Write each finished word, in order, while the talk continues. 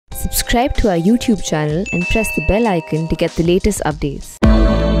Subscribe to our YouTube channel and press the bell icon to get the latest updates.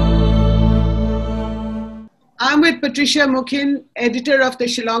 I'm with Patricia Mukhim, editor of the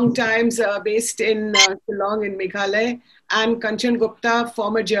Shillong Times, based in Shillong in Meghalaya, and Kanchan Gupta,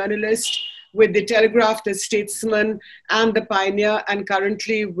 former journalist with The Telegraph, The Statesman, and The Pioneer, and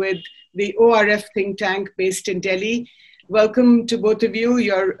currently with the ORF think tank based in Delhi. Welcome to both of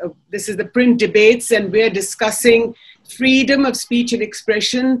you. This is the Print Debates, and we're discussing freedom of speech and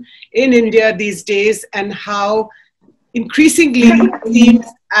expression in India these days, and how increasingly it seems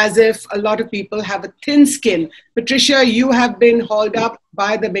as if a lot of people have a thin skin. Patricia, you have been hauled up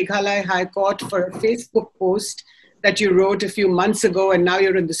by the Meghalaya High Court for a Facebook post that you wrote a few months ago, and now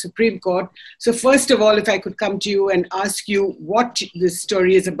you're in the Supreme Court. So first of all, if I could come to you and ask you what this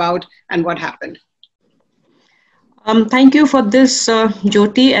story is about and what happened. Thank you for this,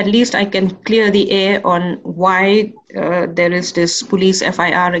 Jyoti. At least I can clear the air on why there is this police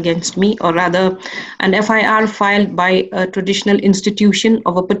FIR against me, or rather an FIR filed by a traditional institution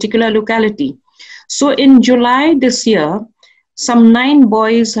of a particular locality. So in July this year, some 9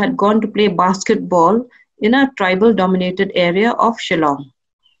 boys had gone to play basketball in a tribal dominated area of Shillong.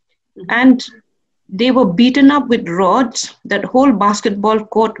 And they were beaten up with rods. That whole basketball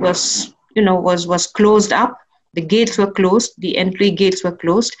court was closed up. The gates were closed, the entry gates were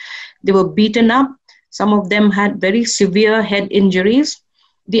closed. They were beaten up. Some of them had very severe head injuries.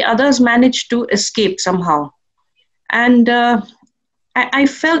 The others managed to escape somehow. And I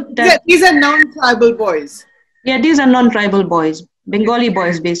felt that... These are non-tribal boys. Yeah, these are non-tribal boys, Bengali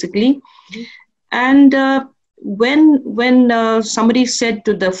boys basically. And when somebody said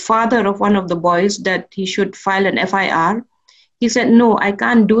to the father of one of the boys that he should file an FIR, he said, no, I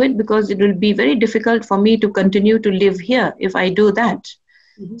can't do it because it will be very difficult for me to continue to live here if I do that.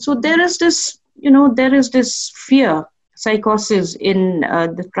 So there is this fear, psychosis in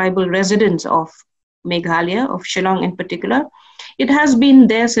the tribal residents of Meghalaya, of Shillong in particular. It has been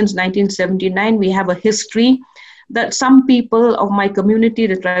there since 1979. We have a history that some people of my community,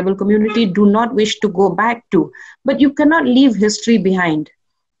 the tribal community, do not wish to go back to. But you cannot leave history behind.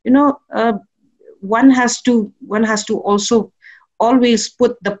 One has to also always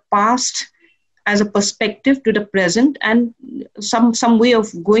put the past as a perspective to the present and some way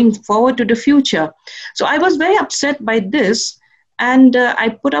of going forward to the future. So I was very upset by this, and I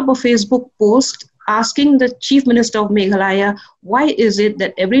put up a Facebook post asking the Chief Minister of Meghalaya, why is it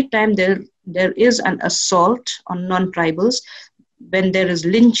that every time there is an assault on non-tribals, when there is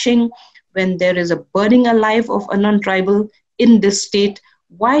lynching, when there is a burning alive of a non-tribal in this state,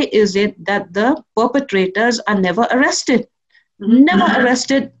 why is it that the perpetrators are never arrested? Never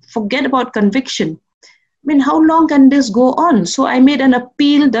arrested, forget about conviction. I mean, how long can this go on? So I made an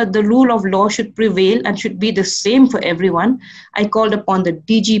appeal that the rule of law should prevail and should be the same for everyone. I called upon the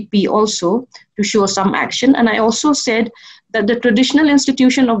DGP also to show some action. And I also said that the traditional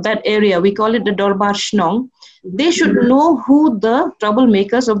institution of that area, we call it the Dorbar Shnong, they should know who the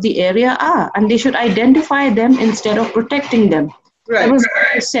troublemakers of the area are, and they should identify them instead of protecting them. Right. That was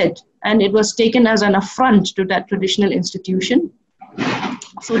what I said. And it was taken as an affront to that traditional institution.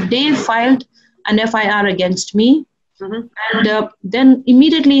 So they filed an FIR against me. And then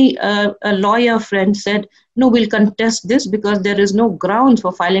immediately a lawyer friend said, no, we'll contest this because there is no grounds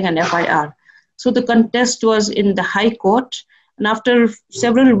for filing an FIR. So the contest was in the High Court. And after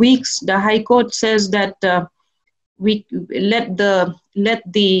several weeks, the High Court says that we let the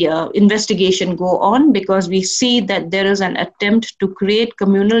investigation go on because we see that there is an attempt to create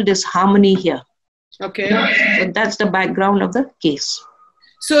communal disharmony here. Okay. So that's the background of the case.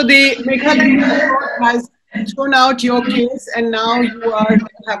 So the Meghalaya Court has thrown out your case, and now you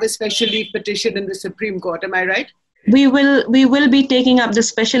have a special leave petition in the Supreme Court. Am I right? We will be taking up the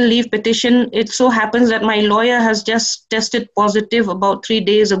special leave petition. It so happens that my lawyer has just tested positive about 3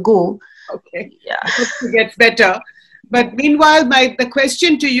 days ago. Okay. Yeah. Hope it gets better. But meanwhile, the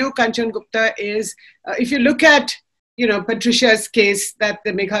question to you, Kanchan Gupta, is if you look at Patricia's case that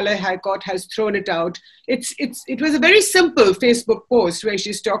the Meghalaya High Court has thrown it out, it was a very simple Facebook post where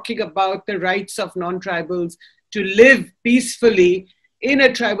she's talking about the rights of non-tribals to live peacefully in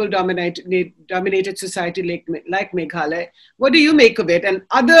a tribal dominated society like Meghalaya. What do you make of it, and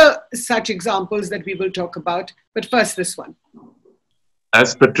other such examples that we will talk about? But first, this one.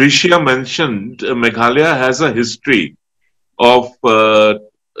 As Patricia mentioned, Meghalaya has a history of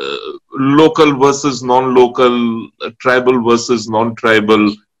local versus non-local, tribal versus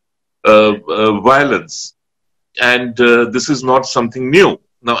non-tribal violence. And this is not something new.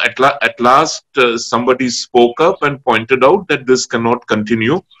 Now, at last, somebody spoke up and pointed out that this cannot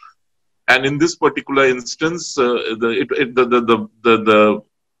continue. And in this particular instance, the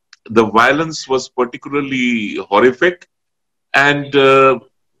the violence was particularly horrific, and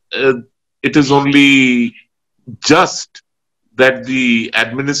it is only just that the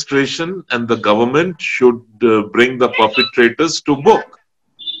administration and the government should bring the perpetrators to book.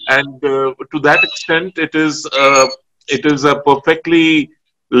 And to that extent, it is a perfectly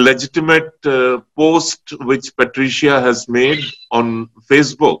legitimate post which Patricia has made on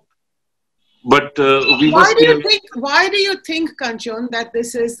Facebook. But we must. Why do you think, Kanchan, that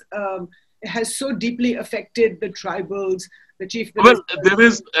this is has so deeply affected the tribals, the chief minister? Well, there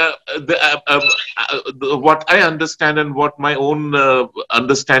is what I understand and what my own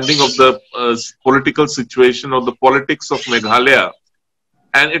understanding of the political situation or the politics of Meghalaya,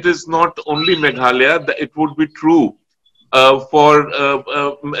 and it is not only Meghalaya, it would be true for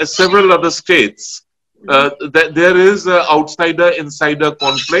several other states. That there is an outsider-insider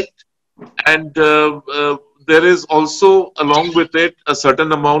conflict, and there is also, along with it, a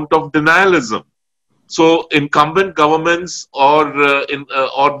certain amount of denialism. So, incumbent governments or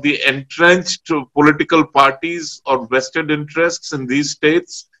the entrenched political parties or vested interests in these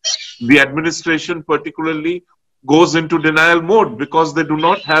states, the administration particularly, goes into denial mode because they do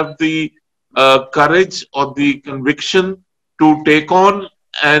not have the courage or the conviction to take on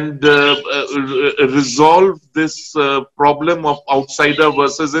and resolve this problem of outsider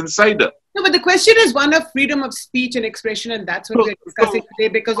versus insider. No, but the question is one of freedom of speech and expression, and that's what we're discussing today,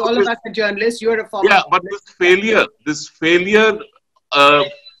 because all of us are journalists. You're a former journalist. But this failure,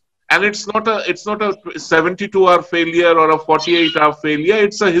 and it's not a 72-hour failure or a 48-hour failure.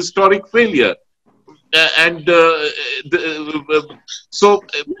 It's a historic failure. So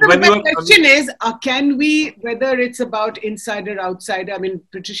when the question is, can we, whether it's about insider, outsider, I mean,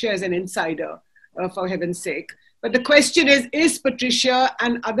 Patricia is an insider, for heaven's sake. But the question is Patricia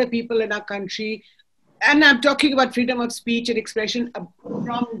and other people in our country, and I'm talking about freedom of speech and expression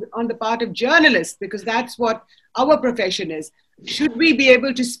on the part of journalists, because that's what our profession is. Should we be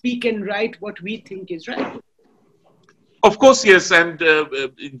able to speak and write what we think is right? Of course, yes. And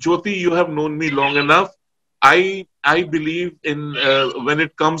Jyoti, you have known me long enough. I believe in, when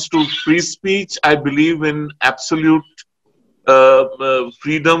it comes to free speech, I believe in absolute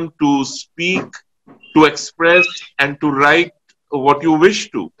freedom to speak, to express, and to write what you wish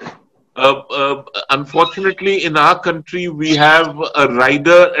to. Unfortunately, in our country, we have a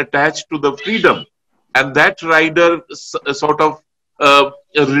rider attached to the freedom, and that rider sort of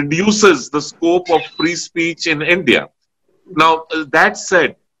reduces the scope of free speech in India. Now, that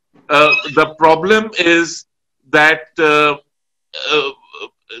said, the problem is that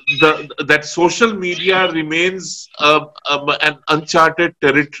that social media remains an uncharted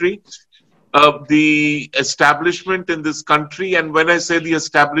territory. The establishment in this country, and when I say the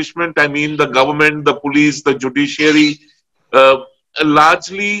establishment, I mean the government, the police, the judiciary,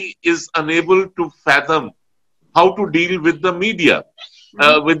 largely is unable to fathom how to deal with the media,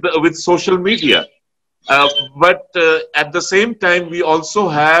 with social media. But at the same time, we also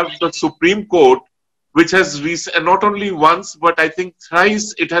have the Supreme Court, which has not only once, but I think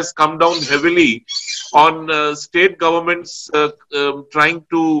thrice, it has come down heavily on state governments trying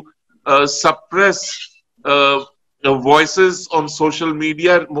to suppress voices on social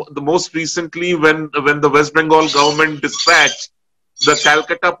media. The most recently, when the West Bengal government dispatched the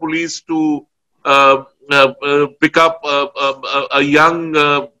Calcutta police to pick up a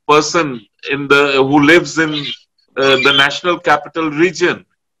young person who lives in the National Capital Region,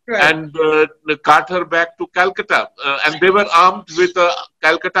 right, and cart her back to Calcutta, and they were armed with a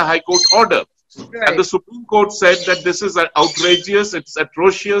Calcutta High Court order. Right. And the Supreme Court said that this is outrageous, it's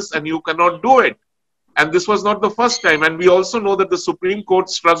atrocious, and you cannot do it. And this was not the first time. And we also know that the Supreme Court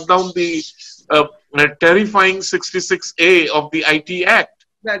struck down the terrifying 66A of the IT Act.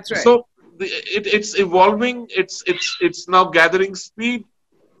 That's right. So it's evolving. It's now gathering speed.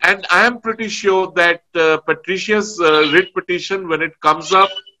 And I am pretty sure that Patricia's writ petition, when it comes up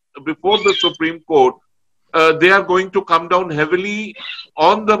before the Supreme Court, they are going to come down heavily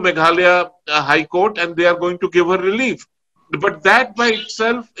on the Meghalaya High Court, and they are going to give her relief. But that by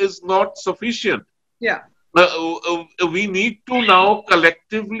itself is not sufficient. Yeah. We need to now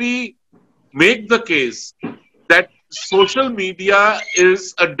collectively make the case that social media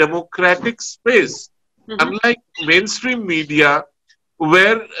is a democratic space. Unlike mainstream media,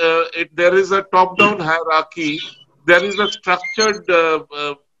 where there is a top-down hierarchy, there is a structured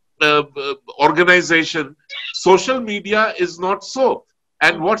organization. Social media is not so.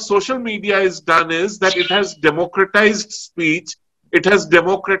 And what social media has done is that it has democratized speech, it has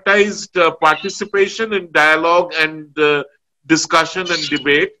democratized participation in dialogue and discussion and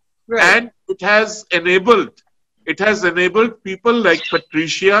debate, right, and it has enabled people like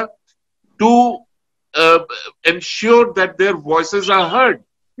Patricia to ensure that their voices are heard.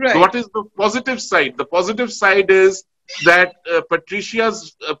 Right. So what is the positive side? The positive side is that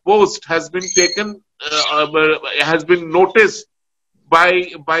Patricia's post has been taken, has been noticed by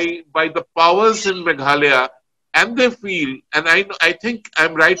the powers in Meghalaya, and they feel, and I think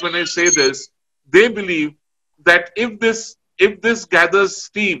I'm right when I say this, they believe that if this gathers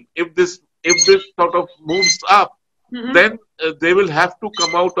steam, if this sort of moves up, then they will have to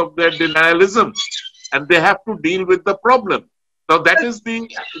come out of their denialism, and they have to deal with the problem. Now that is the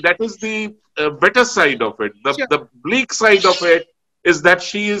better side of it. The bleak side of it is that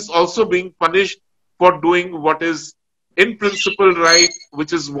she is also being punished for doing what is in principle right,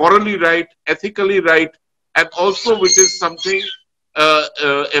 which is morally right, ethically right, and also which is something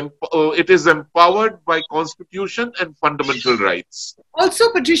it is empowered by constitution and fundamental rights.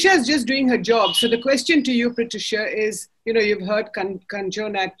 Also, Patricia is just doing her job. So the question to you, Patricia, is, you've heard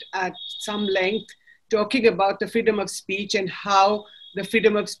Kanchan at some length talking about the freedom of speech and how the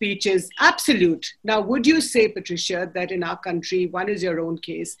freedom of speech is absolute. Now, would you say, Patricia, that in our country, one is your own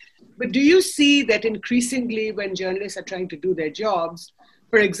case, but do you see that increasingly when journalists are trying to do their jobs,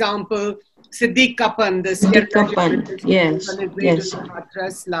 for example, Siddique Kappan, the journalist, yes, on his way to the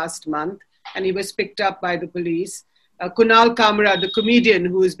Hathras last month, and he was picked up by the police. Kunal Kamra, the comedian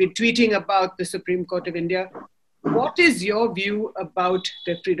who has been tweeting about the Supreme Court of India. What is your view about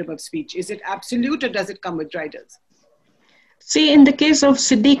the freedom of speech? Is it absolute or does it come with riders? See, in the case of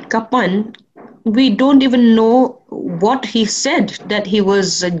Siddique Kappan, we don't even know what he said, that he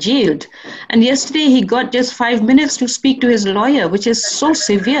was jailed. And yesterday he got just 5 minutes to speak to his lawyer, which is so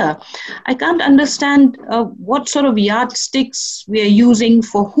severe. I can't understand what sort of yardsticks we are using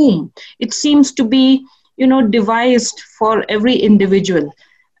for whom. It seems to be, devised for every individual.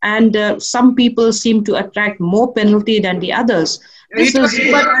 And some people seem to attract more penalty than the others. Are you talking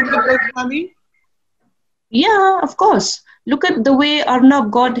about Arnab Goswami? Yeah, of course. Look at the way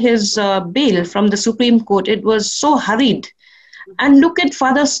Arnab got his bail from the Supreme Court. It was so hurried. And look at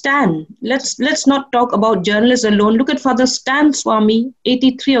Father Stan. Let's not talk about journalists alone. Look at Father Stan Swami,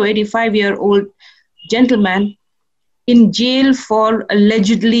 83 or 85-year-old gentleman, in jail for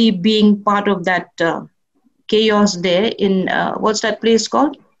allegedly being part of that chaos there in, what's that place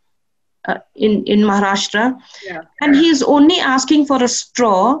called? In Maharashtra. Yeah. And he's only asking for a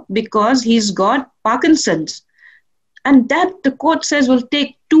straw because he's got Parkinson's. And that, the court says, will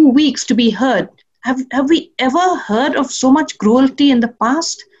take 2 weeks to be heard. Have we ever heard of so much cruelty in the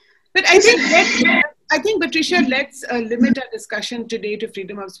past? But I think, Patricia, let's limit our discussion today to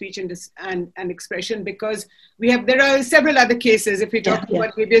freedom of speech and expression, because there are several other cases. If we talk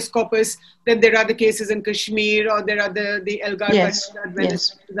about habeas corpus, then there are the cases in Kashmir, or there are the Elgar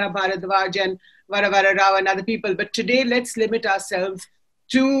Bharadwaj and Varavara Rao and other people. But today, let's limit ourselves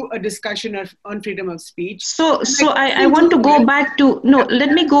to a discussion on freedom of speech. So I want to go back to,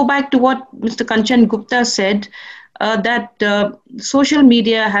 let me go back to what Mr. Kanchan Gupta said, that social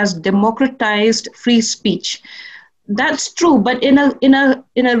media has democratized free speech. That's true, but in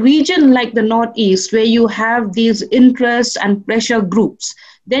a region like the Northeast, where you have these interests and pressure groups,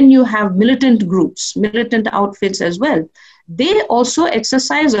 then you have militant groups, militant outfits as well. They also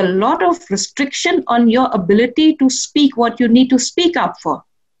exercise a lot of restriction on your ability to speak what you need to speak up for.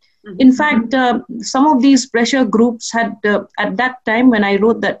 In fact, some of these pressure groups had, at that time when I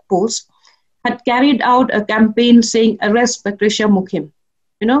wrote that post, had carried out a campaign saying, arrest Patricia Mukhim,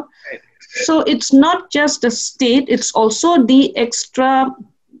 So it's not just the state, it's also the extra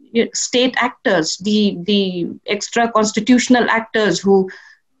state actors, the extra constitutional actors who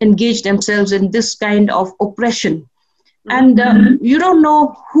engage themselves in this kind of oppression. And you don't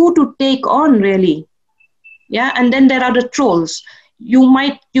know who to take on, really. Yeah, and then there are the trolls. You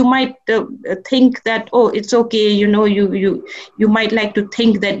might think that, oh, it's okay, you might like to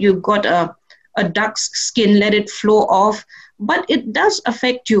think that you've got a duck's skin, let it flow off. But it does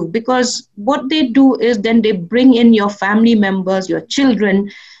affect you, because what they do is then they bring in your family members, your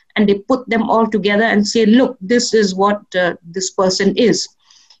children, and they put them all together and say, look, this is what this person is.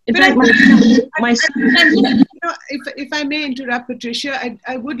 In fact, if I may interrupt, Patricia,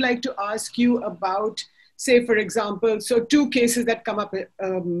 I would like to ask you about, say, for example, so 2 cases that come up,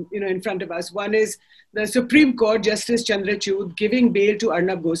 in front of us. One is the Supreme Court, Justice Chandrachud, giving bail to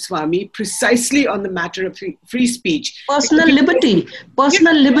Arnab Goswami precisely on the matter of free speech. Personal liberty.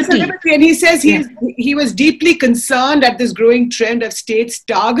 And he says he was deeply concerned at this growing trend of states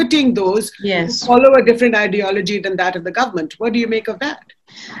targeting those who follow a different ideology than that of the government. What do you make of that?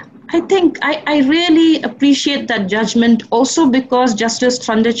 I think I really appreciate that judgment also because Justice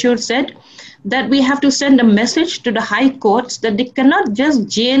Chandrachud said that we have to send a message to the high courts that they cannot just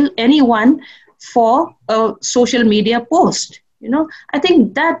jail anyone for a social media post. I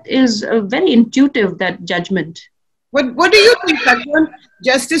think that is very intuitive, that judgment. What do you think, Kanchan?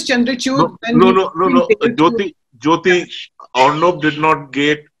 Justice Chandrachud? No. Jyoti,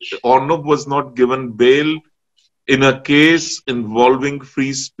 Arnab was not given bail in a case involving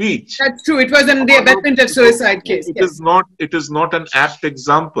free speech. That's true. It was in the abetment of suicide case. It is not an apt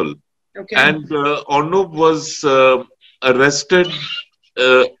example. Okay. And Arnab was arrested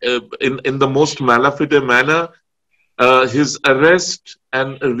in the most malafide manner. His arrest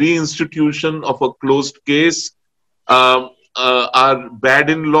and reinstitution of a closed case are bad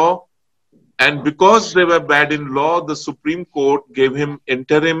in law. And because they were bad in law, the Supreme Court gave him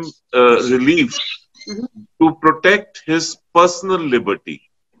interim relief to protect his personal liberty.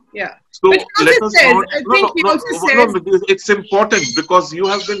 Yeah. So let us not. It's important because you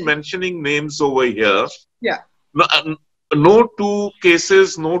have been mentioning names over here. Yeah. No two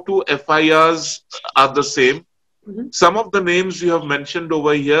cases, no two FIRs are the same. Some of the names you have mentioned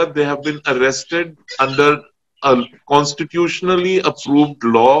over here, they have been arrested under a constitutionally approved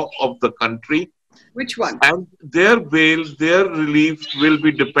law of the country. Which one? And their bail, their relief will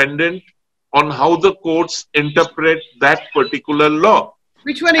be dependent on how the courts interpret that particular law.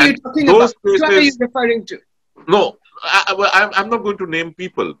 Which one are you talking about? Which one are you referring to? No, I'm not going to name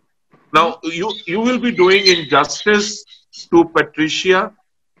people. Now, you will be doing injustice to Patricia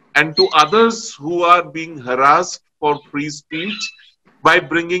and to others who are being harassed for free speech by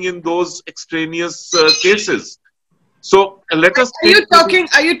bringing in those extraneous cases. So let us.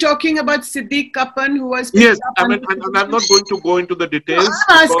 Are you talking about Siddique Kappan, who was? Yes, I'm not going to go into the details. No,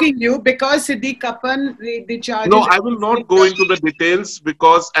 I'm asking you because Siddique Kappan, the charges. No, I will not go into the details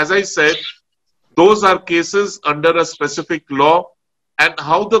because, as I said, those are cases under a specific law, and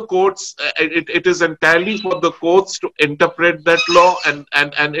how the courts. It is entirely for the courts to interpret that law, and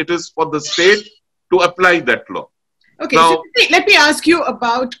it is for the state to apply that law. Okay, now, so let me ask you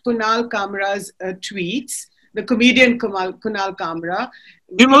about Kunal Kamra's tweets. The comedian Kunal Kamra.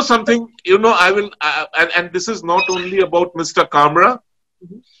 You know something, I will, and this is not only about Mr. Kamra.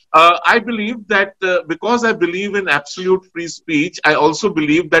 I believe that because I believe in absolute free speech, I also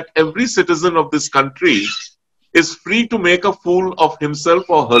believe that every citizen of this country is free to make a fool of himself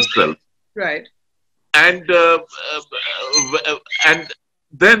or herself. Right. And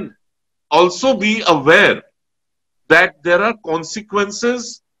then also be aware that there are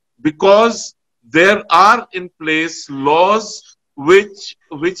consequences because there are in place laws which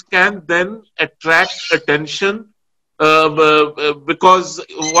can then attract attention because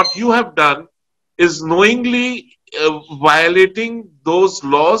what you have done is knowingly violating those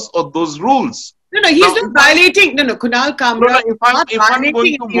laws or those rules. No, he's not violating. No, Kunal Kamra. If I'm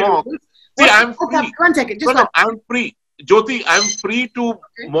going to mock, see, I'm free. One second. I'm free. Jyoti, I'm free to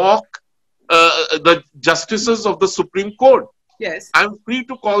mock the justices of the Supreme Court. Yes. I'm free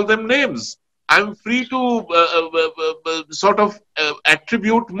to call them names. I'm free to sort of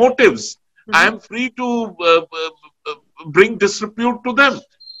attribute motives. I'm free to bring disrepute to them.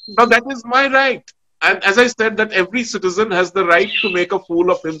 Now that is my right. And as I said, that every citizen has the right to make a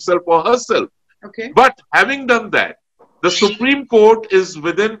fool of himself or herself. Okay. But having done that, the Supreme Court is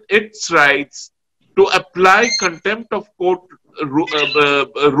within its rights to apply contempt of court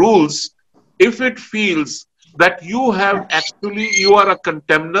rules if it feels that you are a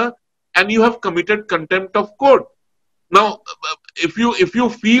contemner and you have committed contempt of court. Now, if you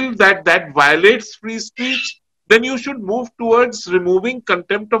feel that violates free speech, then you should move towards removing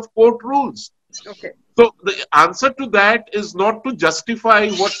contempt of court rules. Okay. So the answer to that is not to justify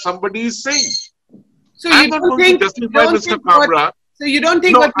what somebody is saying. So you don't think Mr. Kamra. So you don't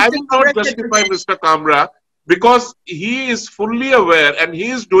think? No, I will not justify Mr. Kamra because he is fully aware and he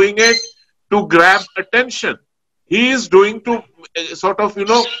is doing it to grab attention. He is doing to sort of,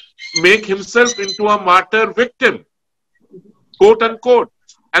 make himself into a martyr victim, quote unquote.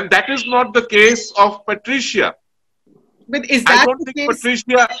 And that is not the case of Patricia. But is that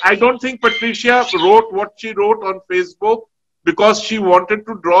I don't think Patricia wrote what she wrote on Facebook because she wanted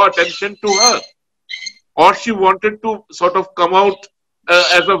to draw attention to her, or she wanted to sort of come out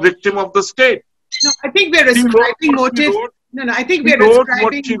as a victim of the state. No, I think we're ascribing motive. I think we're ascribing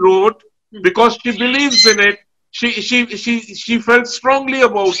what she wrote because she believes in it. She felt strongly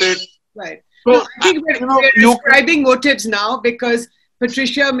about it. Right. So, I think we're ascribing motives now because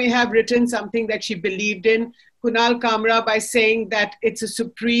Patricia may have written something that she believed in. Kunal Kamra, by saying that it's a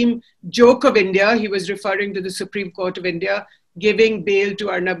supreme joke of India, he was referring to the Supreme Court of India, giving bail to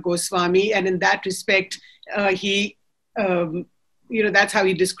Arnab Goswami. And in that respect, that's how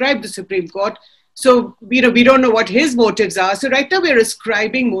he described the Supreme Court. So, we don't know what his motives are. So right now we're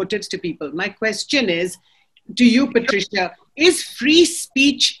ascribing motives to people. My question is to you, Patricia, is free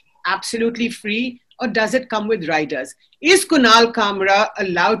speech absolutely free, or does it come with riders? Is Kunal Kamra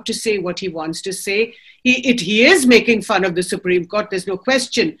allowed to say what he wants to say? He is making fun of the Supreme Court, there's no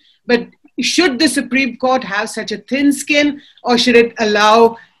question. But should the Supreme Court have such a thin skin, or should it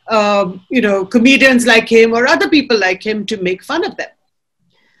allow, comedians like him or other people like him to make fun of them?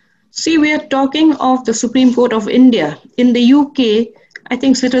 See, we are talking of the Supreme Court of India. In the UK, I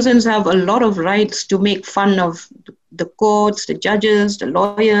think citizens have a lot of rights to make fun of the courts, the judges, the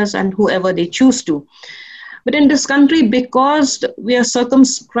lawyers, and whoever they choose to. But in this country, because we are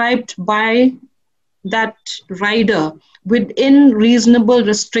circumscribed by that rider within reasonable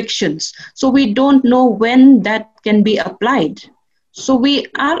restrictions, so we don't know when that can be applied. So we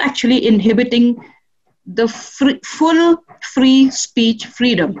are actually inhibiting the full free speech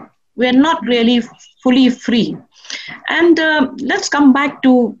freedom. We're not really fully free. And let's come back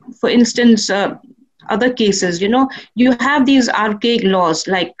to, for instance, other cases. You have these archaic laws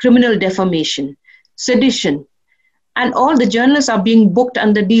like criminal defamation, sedition, and all the journalists are being booked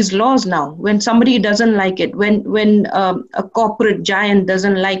under these laws now. When somebody doesn't like it, when a corporate giant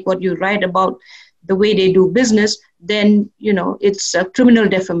doesn't like what you write about the way they do business, then, it's criminal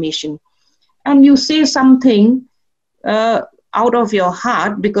defamation. And you say something out of your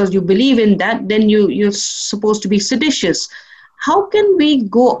heart because you believe in that, then you're supposed to be seditious. How can we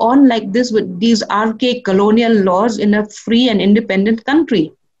go on like this with these archaic colonial laws in a free and independent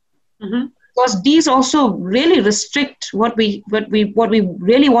country? Mm-hmm. Because these also really restrict what we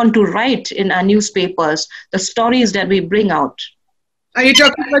really want to write in our newspapers, the stories that we bring out. Are you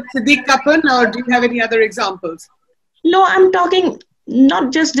talking about Siddique Kappan, or do you have any other examples? No, I'm talking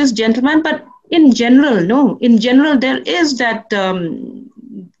not just this gentleman, but in general. No, in general, there is that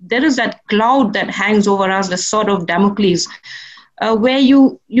cloud that hangs over us, the sword of Damocles, where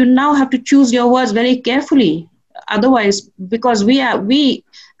you now have to choose your words very carefully. Otherwise, because we are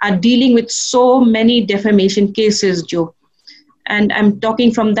dealing with so many defamation cases, Joe, and I'm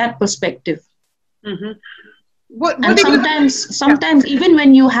talking from that perspective. Mm-hmm. And sometimes even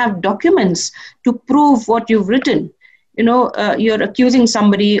when you have documents to prove what you've written, you're accusing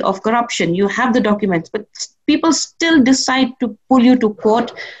somebody of corruption, you have the documents, but people still decide to pull you to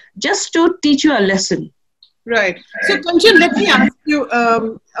court just to teach you a lesson. Right. So, Kanchan, let me ask you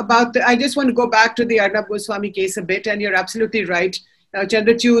I just want to go back to the Arnab Goswami case a bit, and you're absolutely right.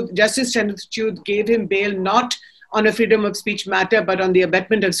 Justice Chandrachud gave him bail not on a freedom of speech matter, but on the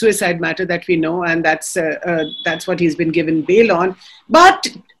abetment of suicide matter that we know, and that's what he's been given bail on. But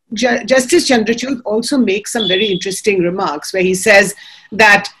Justice Chandrachud also makes some very interesting remarks where he says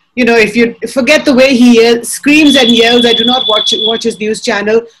that, if you forget the way he screams and yells, I do not watch his news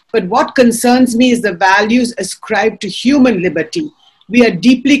channel, but what concerns me is the values ascribed to human liberty. We are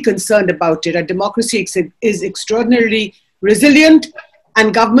deeply concerned about it. Our democracy is extraordinarily resilient,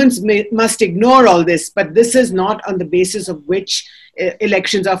 and governments must ignore all this, but this is not on the basis of which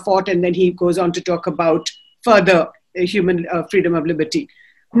elections are fought. And then he goes on to talk about further human freedom of liberty.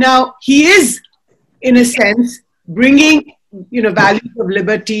 Now, he is, in a sense, bringing values of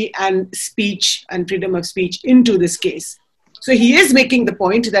liberty and speech and freedom of speech into this case. So he is making the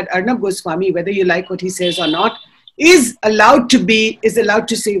point that Arnab Goswami, whether you like what he says or not, is allowed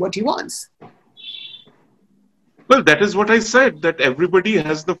to say what he wants. Well, that is what I said, that everybody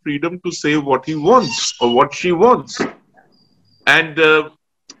has the freedom to say what he wants or what she wants. And,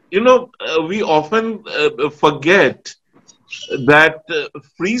 we often forget that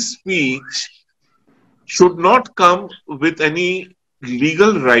free speech should not come with any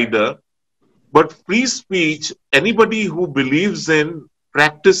legal rider, but free speech, anybody who believes in,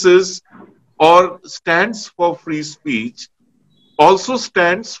 practices, or stands for free speech also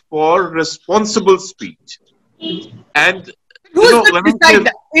stands for responsible speech. And who's going to decide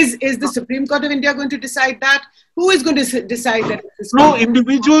that? Is the Supreme Court of India going to decide that? Who is going to decide that? No,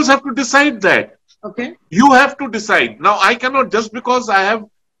 individuals have to decide that. Okay. You have to decide. Now, I cannot, just because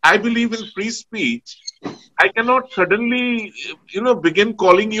I believe in free speech, I cannot suddenly, begin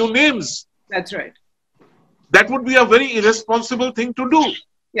calling you names. That's right. That would be a very irresponsible thing to do.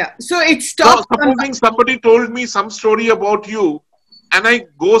 Yeah. So it stops. Now, supposing somebody told me some story about you, and I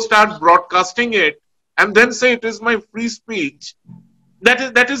go start broadcasting it, and then say it is my free speech,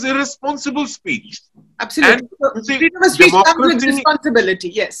 that is irresponsible speech. Absolutely. And, see, freedom of speech comes with responsibility,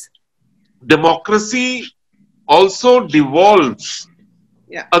 yes. Democracy also devolves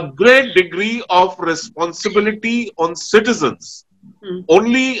Yeah. a great degree of responsibility on citizens.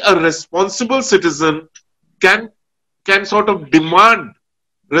 Only a responsible citizen can sort of demand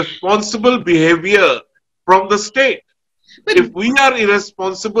responsible behavior from the state. But, If we are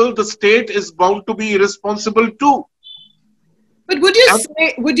irresponsible, the state is bound to be irresponsible too. but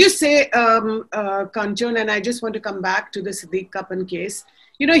would you say, Kanchan, and I just want to come back to the Siddique Kappan case,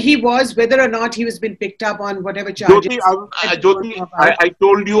 you know, he was, whether or not he was been picked up on whatever charges. I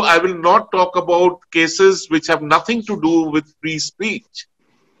told you I will not talk about cases which have nothing to do with free speech.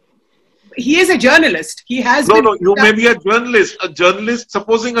 He is a journalist. He has No, been. no, you may be a journalist. A journalist,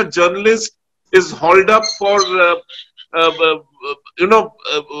 supposing a journalist is hauled up for,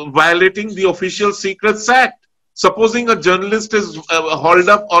 violating the Official Secrets Act. Supposing a journalist is hauled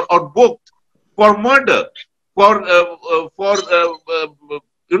up or booked for murder, for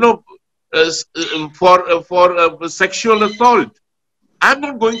sexual assault. I'm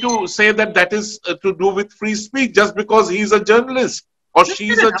not going to say that that is to do with free speech just because he's a journalist or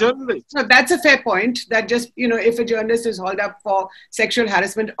she's a journalist. No, that's a fair point. That just, you know, if a journalist is hauled up for sexual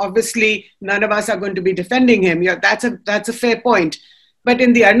harassment, obviously none of us are going to be defending him. Yeah, that's a fair point. But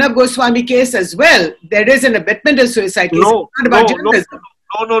in the Arnab Goswami case as well, there is an abetment of suicide case. No, it's not about journalism.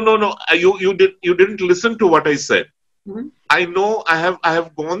 No. You didn't listen to what I said. Mm-hmm. I know I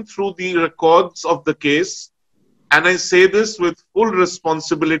have gone through the records of the case, and I say this with full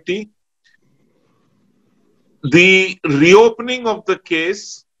responsibility. The reopening of the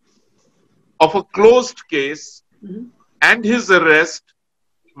case, of a closed case, and his arrest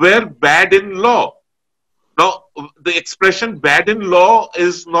were bad in law. Now, the expression bad in law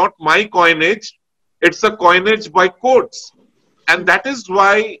is not my coinage. It's a coinage by courts. And that is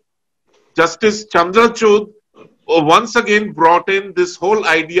why Justice Chandrachud once again brought in this whole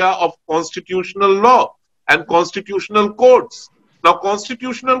idea of constitutional law and constitutional courts. Now,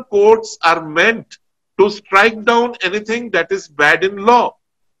 constitutional courts are meant to strike down anything that is bad in law.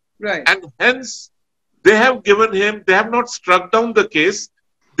 Right. And hence, they have given him, they have not struck down the case,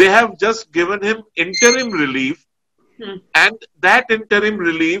 they have just given him interim relief. And that interim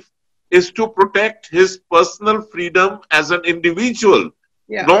relief is to protect his personal freedom as an individual,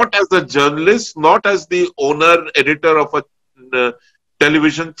 not as a journalist, not as the owner, editor of a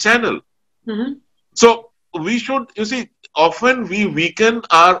television channel. So we should, you see, often we weaken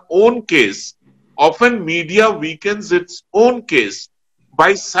our own case. Often media weakens its own case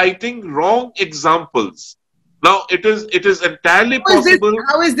by citing wrong examples. Now, it is entirely possible.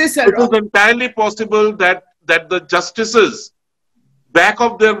 How is this? It is entirely possible that the justices, back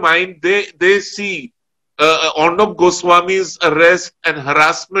of their mind, they see Arnab Goswami's arrest and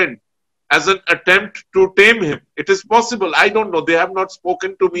harassment as an attempt to tame him. It is possible. I don't know. They have not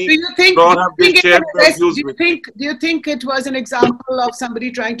spoken to me. Do you think? Nor have they shared their views with me. Do you think it was an example of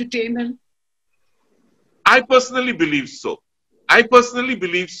somebody trying to tame him? I personally believe so. I personally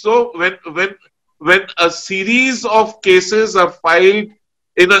believe so. When a series of cases are filed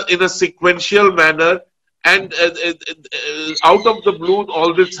in a sequential manner, and out of the blue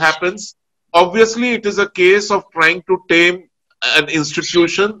all this happens, obviously it is a case of trying to tame an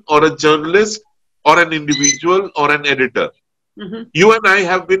institution or a journalist or an individual or an editor. You and I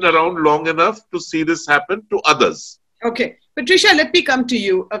have been around long enough to see this happen to others. Okay. Patricia, let me come to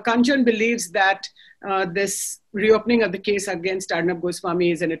you. Kanchan believes that this reopening of the case against Arnab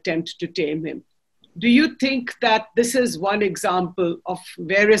Goswami is an attempt to tame him. Do you think that this is one example of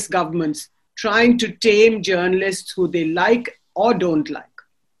various governments trying to tame journalists who they like or don't like?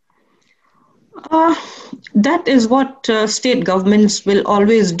 That is what state governments will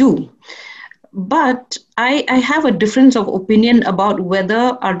always do. But I have a difference of opinion about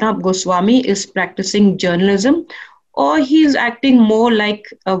whether Arnab Goswami is practicing journalism or he's acting more like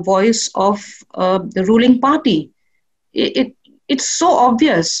a voice of the ruling party. It's so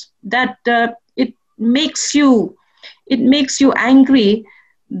obvious that it makes you angry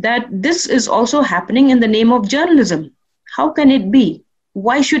that this is also happening in the name of journalism. How can it be?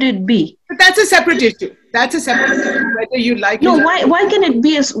 Why should it be? But that's a separate issue. That's a separate issue, whether you like it. No, why can it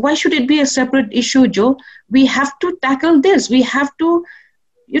be? Why should it be a separate issue, Joe? We have to tackle this. We have to,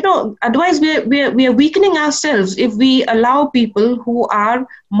 otherwise we are weakening ourselves if we allow people who are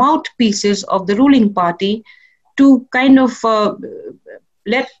mouthpieces of the ruling party to kind of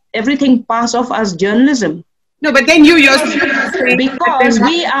let everything pass off as journalism. No, but then you yourself because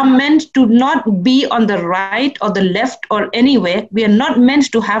we are meant to not be on the right or the left or anywhere. We are not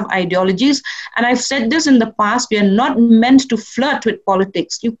meant to have ideologies. And I've said this in the past, we are not meant to flirt with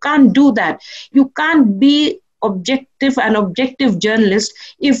politics. You can't do that. You can't be objective journalist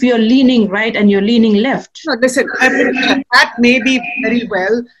if you're leaning right and you're leaning left. No, listen, that may be very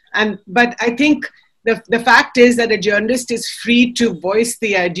well, but I think the fact is that a journalist is free to voice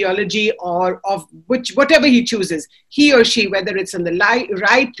the ideology or of whatever he chooses, he or she, whether it's on the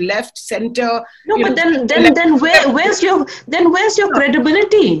right, left, center. No, but then where's your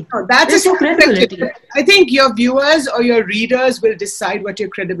credibility? No, that's your credibility. I think your viewers or your readers will decide what your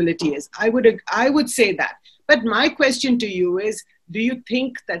credibility is. I would say that. But my question to you is, do you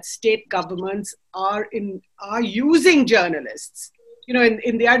think that state governments are using journalists? You know,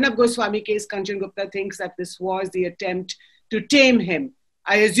 in the Arnab Goswami case, Kanchan Gupta thinks that this was the attempt to tame him.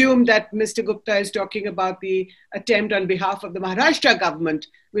 I assume that Mr. Gupta is talking about the attempt on behalf of the Maharashtra government,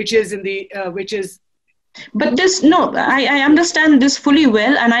 which is But I understand this fully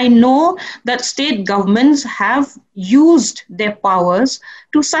well, and I know that state governments have used their powers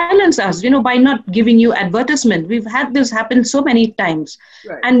to silence us, by not giving you advertisement. We've had this happen so many times.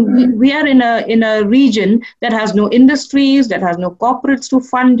 Right. And we are in a region that has no industries, that has no corporates to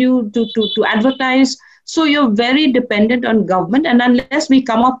fund you, to advertise. So you're very dependent on government, and unless we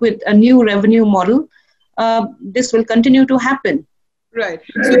come up with a new revenue model, this will continue to happen. Right.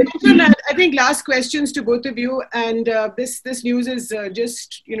 So, I think last questions to both of you, and this news is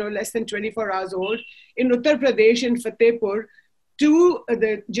just less than 24 hours old. In Uttar Pradesh, in Fatehpur, two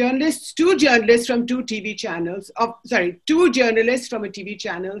journalists from two journalists from a TV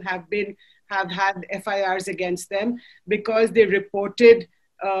channel have had FIRs against them because they reported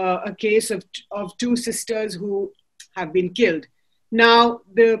a case of two sisters who have been killed. Now,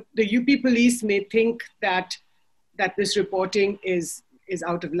 the UP police may think that this reporting is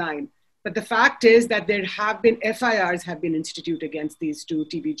out of line. But the fact is that there have been FIRs have been instituted against these two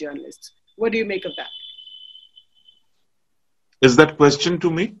TV journalists. What do you make of that? Is that question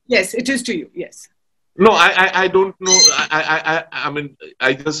to me? Yes, it is to you. Yes. No, I don't know. I mean,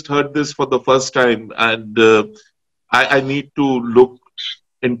 I just heard this for the first time, and I need to look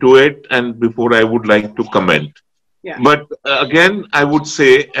into it, and before I would like to comment. Yeah. But again, I would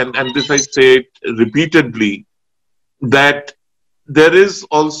say, and this I say it repeatedly, that there is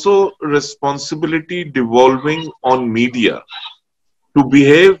also responsibility devolving on media to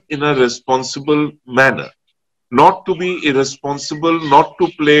behave in a responsible manner, not to be irresponsible, not to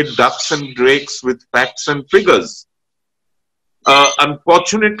play ducks and drakes with facts and figures.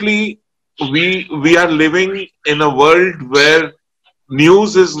 Unfortunately, we are living in a world where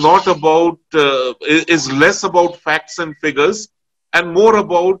news is not about, is less about facts and figures and more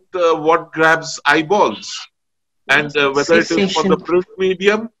about what grabs eyeballs. And whether it is for the print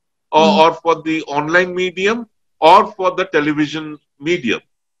medium or for the online medium or for the television medium.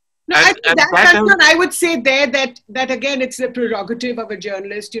 No, I would say there that again, it's the prerogative of a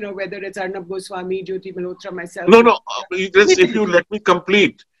journalist, whether it's Arnab Goswami, Jyoti Malhotra, myself. No, if you let me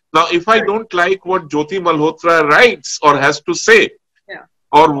complete. Now, if I don't like what Jyoti Malhotra writes or has to say,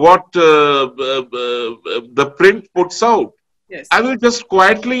 or what the print puts out, yes, I will just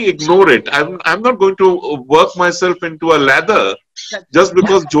quietly ignore it. I'm not going to work myself into a ladder just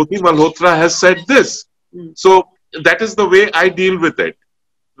because Jyoti Malhotra has said this. So that is the way I deal with it.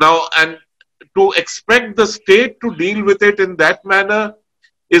 Now, and to expect the state to deal with it in that manner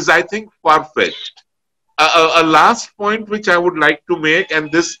is, I think, far-fetched. A last point which I would like to make, and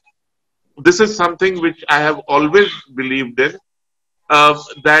this is something which I have always believed in,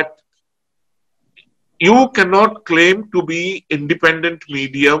 that you cannot claim to be independent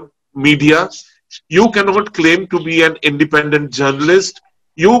media. You cannot claim to be an independent journalist.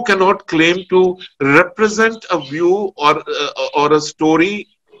 You cannot claim to represent a view or a story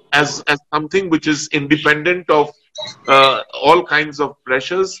as something which is independent of all kinds of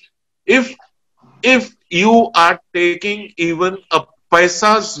pressures. If you are taking even a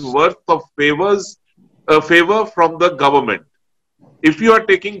paisa's worth of favor from the government, if you are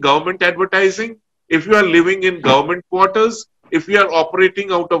taking government advertising, if you are living in government quarters, if you are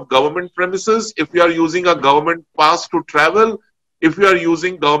operating out of government premises, if you are using a government pass to travel, if you are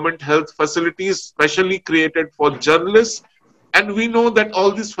using government health facilities specially created for journalists, and we know that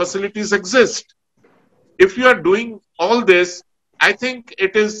all these facilities exist. If you are doing all this, I think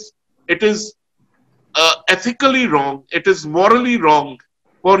it is ethically wrong, it is morally wrong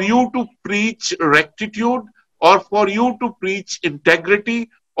for you to preach rectitude, or for you to preach integrity,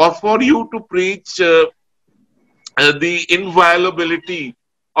 or for you to preach the inviolability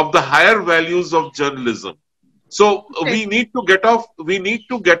of the higher values of journalism. So we need to get off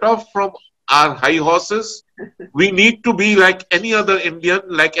from our high horses. We need to be like any other Indian,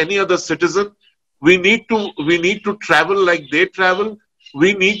 like any other citizen. We need to travel like they travel.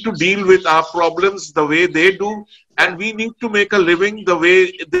 we need to deal with our problems the way they do, and we need to make a living the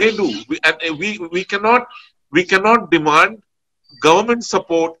way they do. We cannot demand government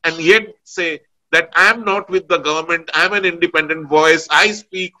support and yet say that I am not with the government, I am an independent voice, I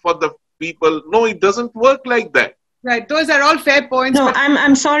speak for the people. No, it doesn't work like that. Right, those are all fair points. No,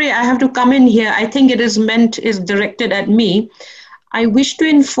 I'm sorry, I have to come in here. I think it is directed at me. I wish to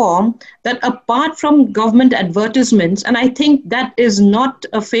inform that apart from government advertisements, and I think that is not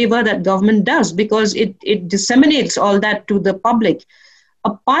a favor that government does because it disseminates all that to the public.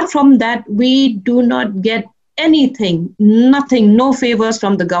 Apart from that, we do not get anything, nothing, no favors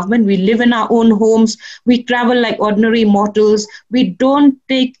from the government. We live in our own homes. We travel like ordinary mortals. We don't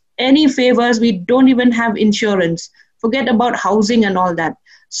take any favors. We don't even have insurance. Forget about housing and all that.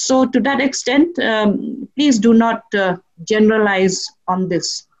 So to that extent, please do not generalize on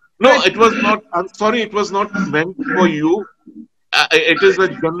this. No, it was not. I'm sorry, it was not meant for you. It is a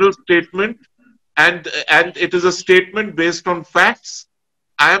general statement, and it is a statement based on facts.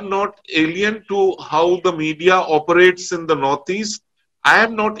 I am not alien to how the media operates in the Northeast. I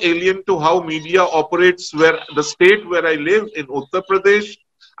am not alien to how media operates where the state where I live in Uttar Pradesh.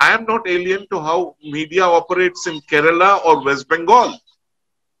 I am not alien to how media operates in Kerala or West Bengal.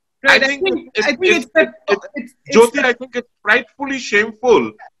 Right, I think Jyoti, I think it's frightfully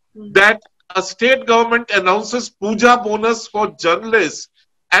shameful that a state government announces puja bonus for journalists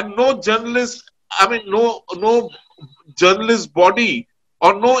and no journalist, no journalist body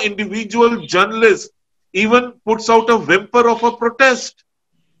or no individual journalist even puts out a whimper of a protest.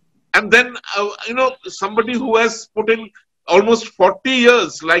 And then, somebody who has put in almost 40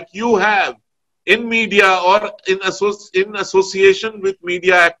 years like you have in media or in association with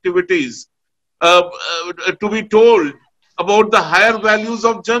media activities, to be told about the higher values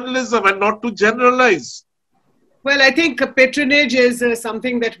of journalism and not to generalize. Well, I think patronage is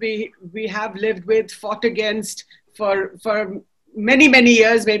something that we have lived with, fought against for many, many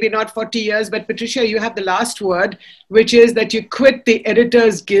years, maybe not 40 years, but Patricia, you have the last word, which is that you quit the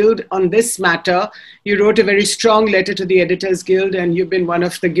Editors Guild on this matter. You wrote a very strong letter to the Editors Guild, and you've been one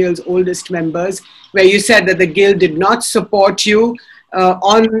of the Guild's oldest members, where you said that the Guild did not support you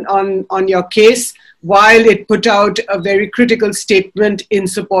on your case, while it put out a very critical statement in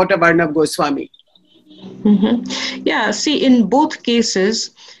support of Arnab Goswami. Mm-hmm. Yeah, see, in both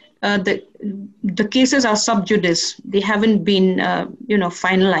cases, the cases are sub judice. They haven't been,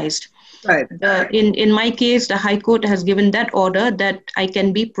 finalized. Right. In my case, the High Court has given that order that I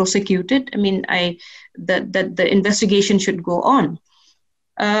can be prosecuted. I mean, that the investigation should go on.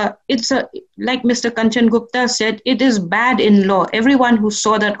 Like Mr. Kanchan Gupta said, it is bad in law. Everyone who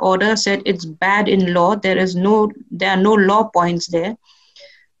saw that order said it's bad in law. There are no law points there.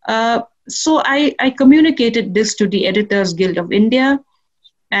 So I communicated this to the Editors Guild of India.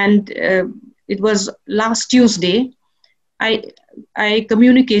 And it was last Tuesday, I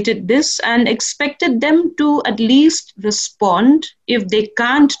communicated this and expected them to at least respond. If they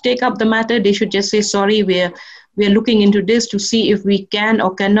can't take up the matter, they should just say, sorry, we're looking into this to see if we can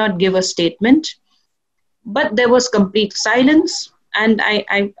or cannot give a statement. But there was complete silence. And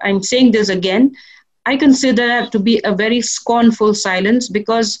I'm saying this again, I consider that to be a very scornful silence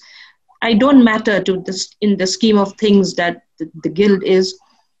because I don't matter to this in the scheme of things that the Guild is.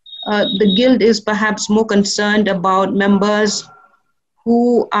 The Guild is perhaps more concerned about members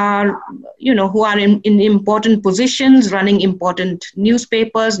who are in important positions, running important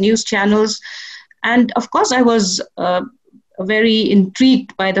newspapers, news channels. And of course, I was very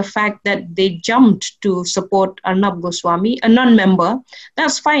intrigued by the fact that they jumped to support Arnab Goswami, a non-member.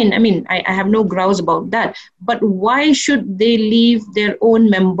 That's fine. I mean, I have no grouse about that. But why should they leave their own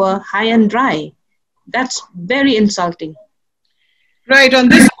member high and dry? That's very insulting. Right. On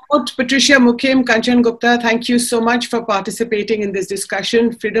this note, Patricia Mukhim, Kanchan Gupta, thank you so much for participating in this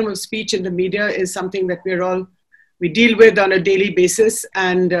discussion. Freedom of speech in the media is something that we deal with on a daily basis.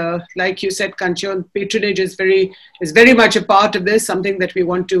 And like you said, Kanchan, patronage is very much a part of this, something that we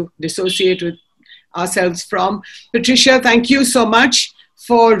want to dissociate with ourselves from. Patricia, thank you so much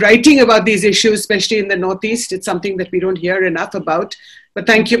for writing about these issues, especially in the Northeast. It's something that we don't hear enough about. But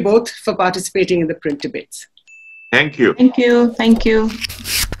thank you both for participating in the print debates. Thank you. Thank you. Thank you.